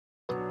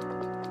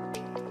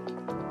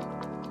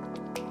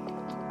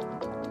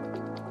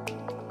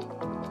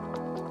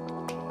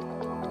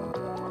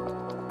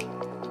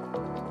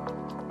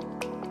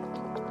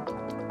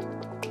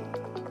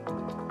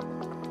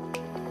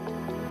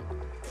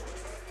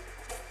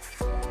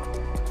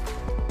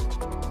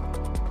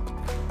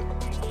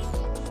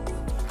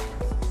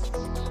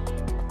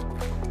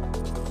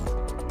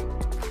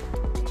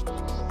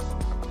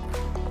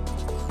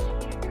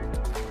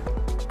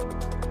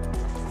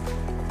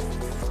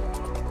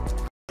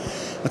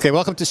Okay,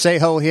 welcome to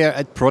SEHO here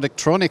at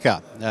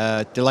Productronica.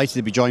 Delighted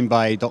to be joined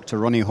by Dr.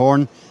 Ronnie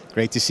Horn.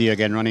 Great to see you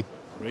again, Ronnie.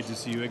 Great to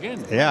see you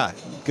again. Yeah,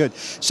 good.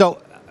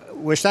 So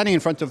we're standing in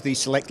front of the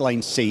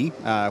SelectLine C,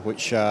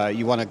 which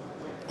you won a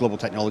Global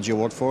Technology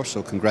Award for,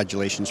 so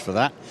congratulations for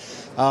that.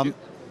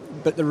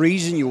 But the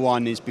reason you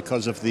won is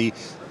because of the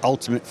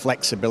ultimate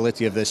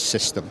flexibility of this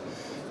system.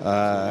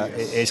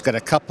 It's got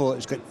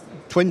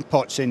twin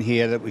pots in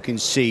here that we can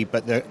see,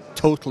 but they're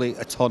totally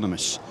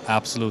autonomous.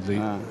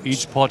 Absolutely.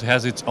 Each pot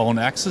has its own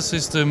access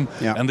system,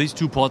 and these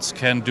two pots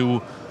can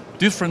do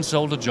different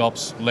solder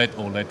jobs, lead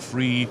or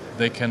lead-free.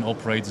 They can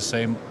operate the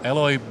same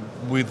alloy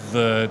with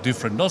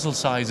different nozzle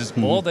sizes,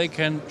 or they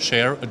can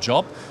share a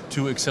job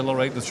to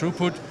accelerate the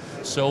throughput.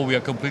 So we are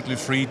completely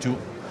free to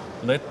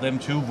let them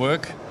two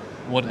work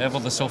whatever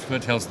the software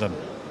tells them.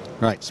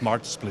 Right.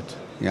 SmartSplit.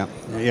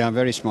 Yeah,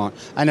 very smart.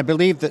 And I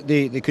believe that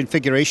the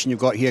configuration you've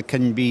got here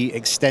can be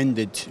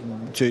extended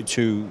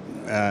to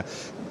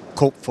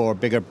cope for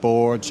bigger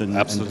boards and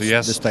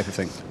this type of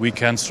thing. We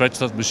can stretch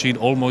that machine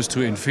almost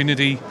to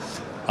infinity.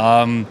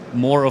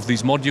 More of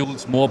these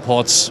modules, more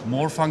pots,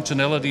 more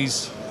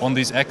functionalities on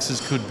these axes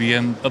could be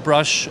a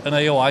brush, an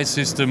AOI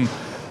system,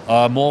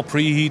 more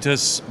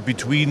preheaters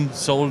between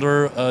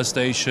solder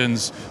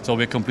stations. So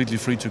we're completely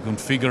free to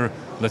configure,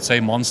 let's say,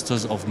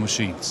 monsters of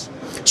machines.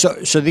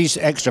 So these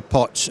extra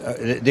pots,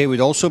 they would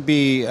also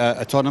be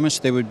autonomous?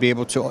 They would be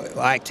able to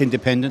act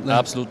independently?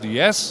 Absolutely,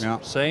 yes. Yeah.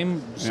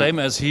 Same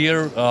as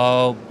here.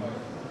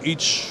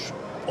 Each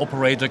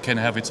operator can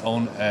have its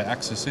own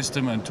access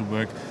system and to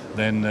work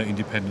then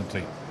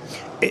independently.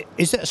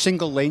 Is it a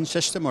single lane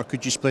system, or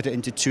could you split it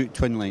into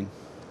twin lane?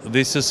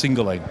 This is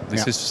single lane.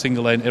 This is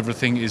single lane.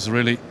 Everything is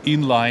really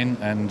inline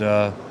and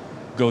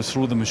goes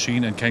through the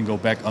machine and can go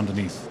back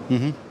underneath.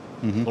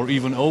 Or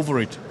even over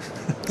it.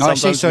 I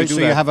see. So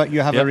you have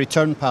a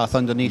return path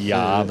underneath.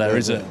 Yeah, the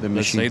machine.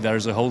 Let's say there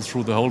is a hole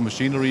through the whole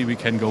machinery. We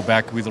can go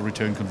back with a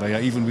return conveyor,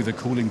 even with a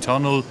cooling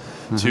tunnel,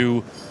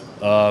 to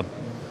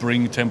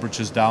bring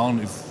temperatures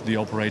down. If the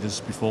operators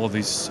before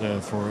this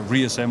for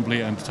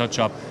reassembly and touch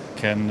up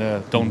can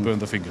don't burn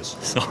the fingers.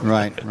 So.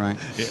 Right.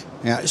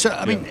 Yeah. So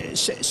I mean,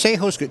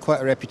 SEHO's got quite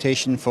a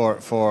reputation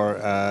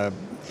for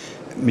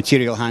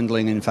material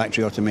handling and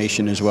factory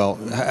automation as well.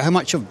 How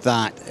much of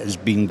that has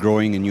been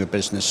growing in your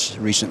business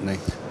recently?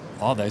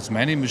 Oh, there's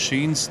many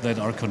machines that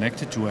are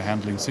connected to a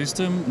handling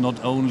system,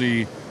 not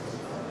only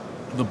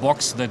the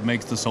box that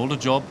makes the solder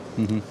job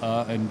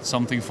and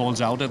something falls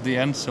out at the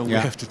end, so we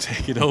have to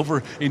take it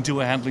over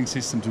into a handling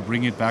system to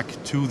bring it back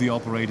to the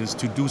operators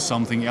to do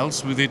something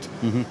else with it.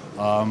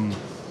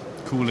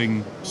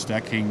 Cooling,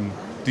 stacking,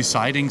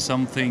 deciding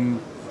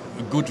something,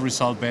 a good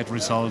result, bad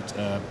result,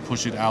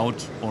 push it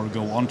out or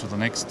go on to the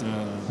next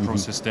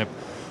process step.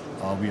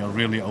 We are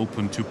really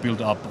open to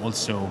build up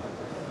also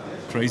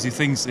crazy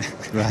things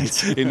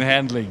in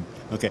handling.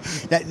 Okay.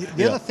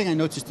 The other thing I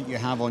noticed that you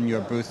have on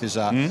your booth is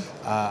a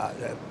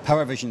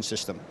power vision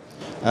system,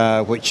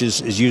 which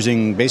is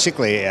using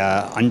basically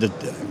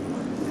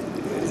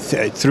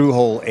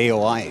through-hole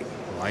AOI.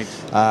 Right.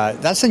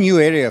 That's a new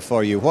area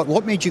for you.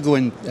 What made you go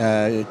in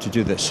to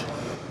do this?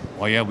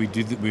 Oh yeah, we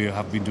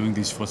have been doing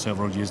this for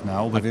several years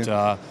now,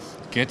 but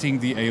getting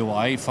the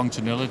AOI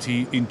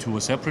functionality into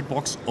a separate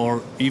box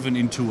or even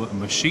into a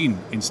machine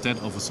instead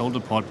of a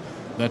solder pot,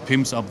 that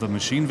pimps up the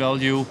machine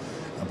value.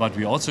 But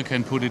we also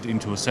can put it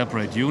into a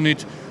separate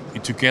unit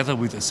together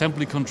with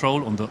assembly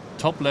control on the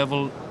top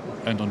level,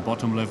 and on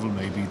bottom level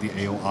maybe the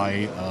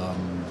AOI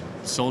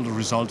solder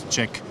result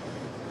check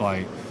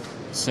by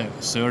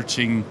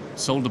searching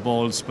solder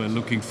balls, by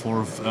looking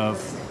for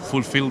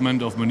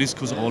fulfillment of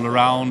meniscus all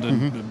around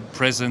and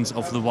presence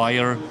of the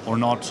wire or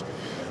not.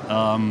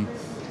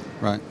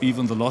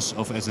 Even the loss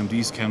of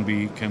SMDs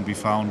can be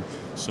found.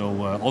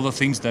 So all the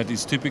things that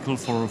is typical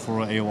for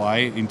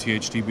AOI in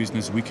THT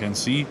business we can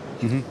see.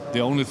 The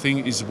only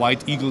thing is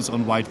white eagles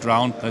on white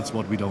ground. That's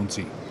what we don't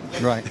see.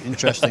 Right,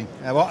 interesting.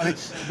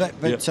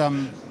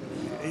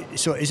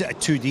 So is it a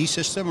 2D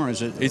system or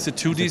is it? It's a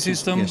 2D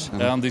system, yes.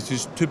 And this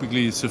is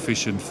typically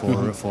sufficient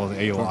for the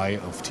AOI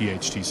of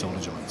THT solder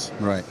joints.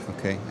 Right.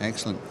 Okay.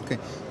 Excellent. Okay.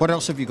 What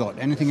else have you got?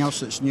 Anything else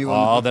that's new?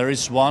 There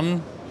is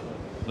one.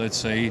 Let's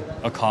say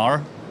a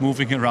car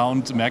moving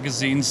around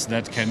magazines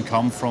that can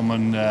come from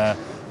an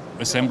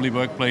assembly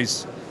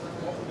workplace,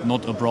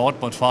 not abroad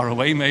but far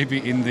away, maybe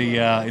in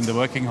the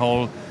working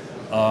hall,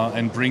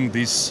 and bring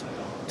this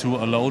to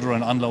a loader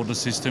and unloader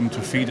system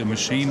to feed a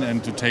machine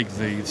and to take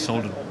the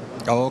soldered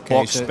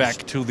box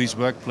back to this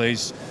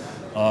workplace,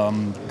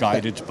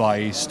 guided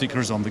by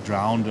stickers on the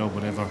ground or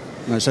whatever.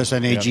 No, so it's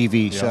an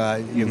AGV. So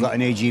you've got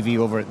an AGV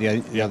over at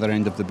the other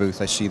end of the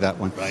booth. I see that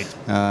one.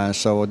 Right.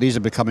 So these are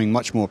becoming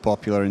much more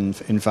popular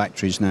in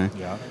factories now.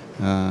 Yeah.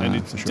 And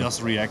it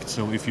does react.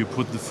 So if you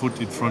put the foot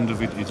in front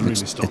of it, it really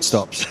stops. It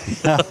stops.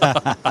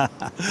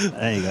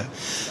 There you go.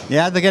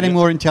 Yeah, they're getting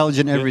more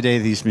intelligent every day,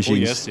 these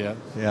machines. Oh, yes,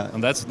 yeah.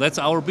 And that's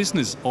our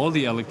business. All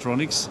the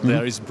electronics.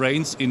 There is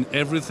brains in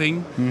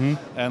everything,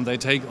 and they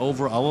take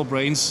over our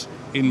brains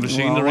in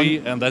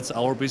machinery, and that's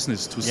our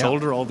business, to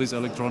solder all these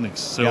electronics.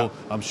 So Yeah.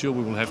 I'm sure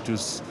we will have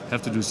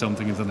to do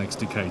something in the next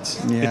decades.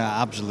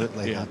 Yeah,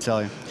 absolutely. Yeah. I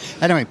tell you.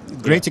 Anyway,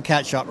 great to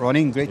catch up,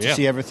 Ronnie. Great to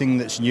see everything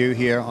that's new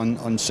here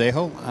on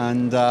SEHO,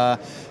 and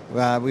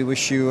we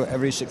wish you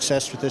every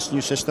success with this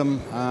new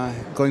system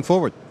going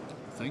forward.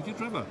 Thank you,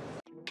 Trevor.